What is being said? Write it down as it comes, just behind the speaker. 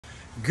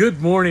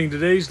Good morning.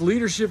 Today's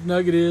leadership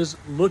nugget is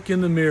look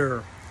in the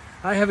mirror.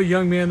 I have a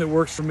young man that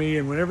works for me,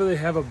 and whenever they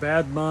have a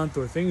bad month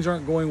or things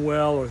aren't going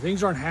well or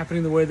things aren't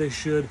happening the way they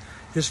should,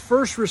 his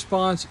first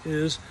response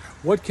is,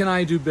 what can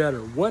I do better?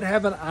 What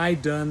haven't I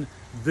done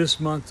this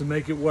month to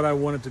make it what I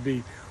want it to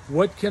be?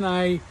 What can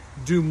I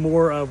do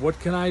more of? What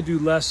can I do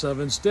less of?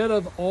 Instead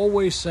of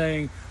always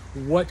saying,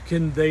 what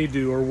can they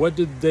do? Or what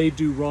did they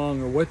do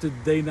wrong? Or what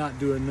did they not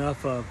do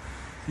enough of?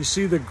 You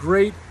see, the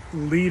great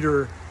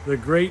leader, the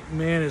great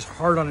man is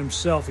hard on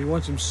himself. He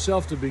wants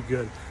himself to be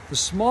good. The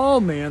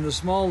small man, the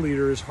small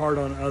leader, is hard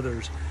on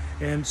others.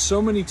 And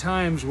so many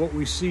times what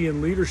we see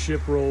in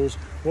leadership roles,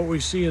 what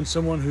we see in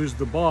someone who's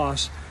the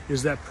boss,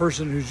 is that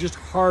person who's just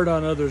hard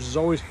on others, is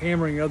always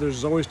hammering others,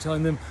 is always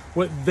telling them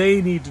what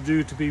they need to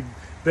do to be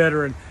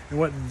better and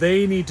what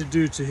they need to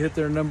do to hit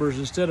their numbers,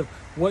 instead of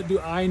what do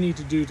I need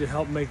to do to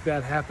help make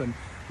that happen.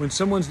 When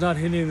someone's not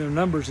hitting their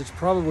numbers, it's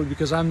probably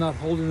because I'm not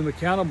holding them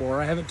accountable, or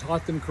I haven't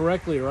taught them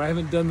correctly, or I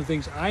haven't done the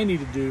things I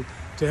need to do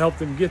to help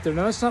them get there.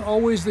 Now, that's not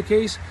always the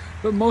case,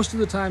 but most of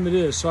the time it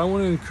is. So I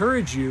want to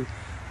encourage you,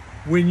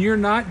 when you're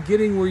not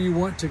getting where you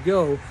want to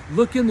go,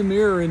 look in the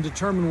mirror and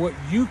determine what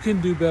you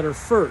can do better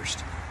first.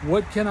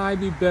 What can I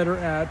be better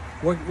at?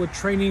 What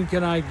training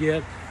can I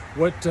get?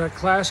 What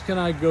class can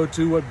I go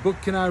to? What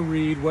book can I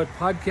read? What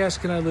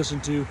podcast can I listen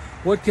to?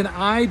 What can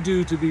I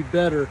do to be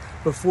better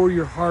before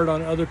you're hard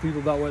on other people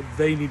about what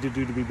they need to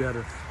do to be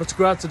better? Let's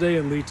go out today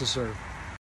and lead to serve.